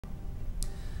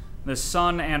The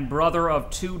son and brother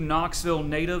of two Knoxville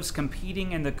natives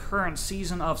competing in the current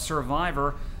season of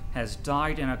Survivor has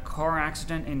died in a car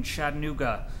accident in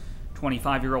Chattanooga.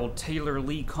 25-year-old Taylor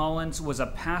Lee Collins was a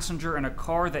passenger in a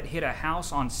car that hit a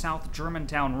house on South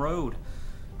Germantown Road.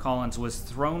 Collins was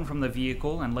thrown from the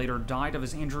vehicle and later died of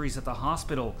his injuries at the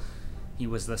hospital. He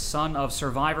was the son of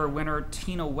Survivor winner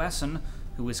Tina Wesson,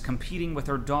 who is competing with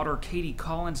her daughter Katie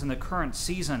Collins in the current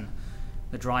season.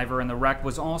 The driver in the wreck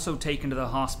was also taken to the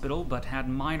hospital but had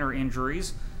minor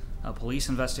injuries. A police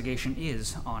investigation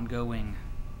is ongoing.